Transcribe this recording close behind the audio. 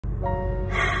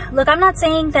Look, I'm not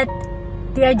saying that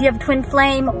the idea of twin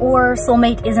flame or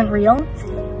soulmate isn't real,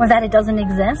 or that it doesn't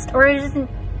exist, or it isn't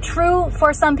true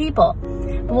for some people.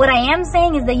 But what I am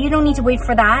saying is that you don't need to wait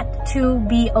for that to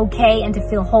be okay and to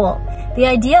feel whole. The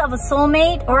idea of a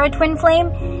soulmate or a twin flame,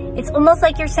 it's almost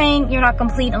like you're saying you're not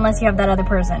complete unless you have that other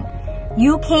person.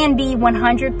 You can be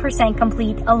 100%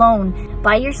 complete alone,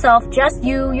 by yourself, just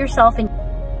you, yourself, and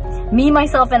me,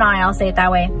 myself, and I'll say it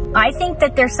that way. I think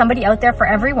that there's somebody out there for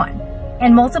everyone,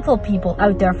 and multiple people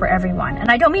out there for everyone. And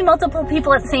I don't mean multiple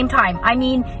people at the same time. I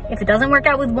mean, if it doesn't work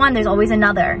out with one, there's always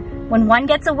another. When one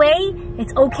gets away,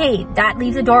 it's okay. That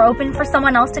leaves the door open for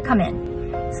someone else to come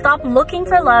in. Stop looking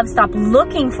for love. Stop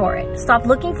looking for it. Stop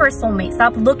looking for a soulmate.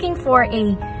 Stop looking for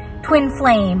a twin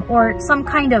flame or some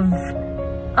kind of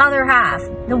other half.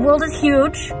 The world is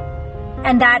huge,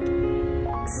 and that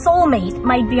soulmate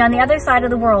might be on the other side of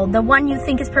the world, the one you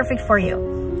think is perfect for you.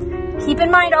 Keep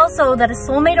in mind also that a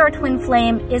soulmate or a twin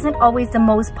flame isn't always the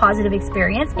most positive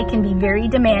experience. It can be very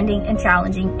demanding and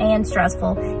challenging and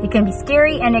stressful. It can be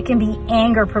scary, and it can be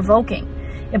anger provoking.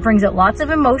 It brings out lots of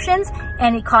emotions,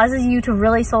 and it causes you to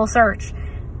really soul search.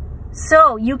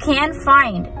 So you can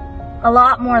find a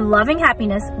lot more loving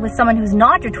happiness with someone who's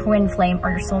not your twin flame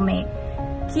or your soulmate.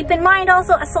 Keep in mind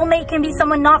also, a soulmate can be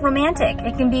someone not romantic.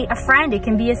 It can be a friend, it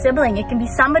can be a sibling, it can be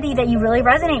somebody that you really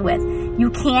resonate with. You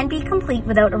can be complete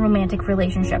without a romantic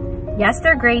relationship. Yes,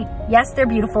 they're great, yes, they're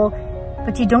beautiful,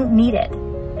 but you don't need it.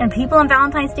 And people on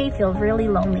Valentine's Day feel really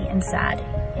lonely and sad,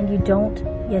 and you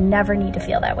never need to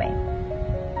feel that way.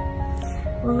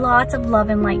 Lots of love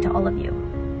and light to all of you.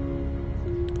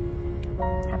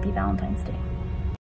 Happy Valentine's Day.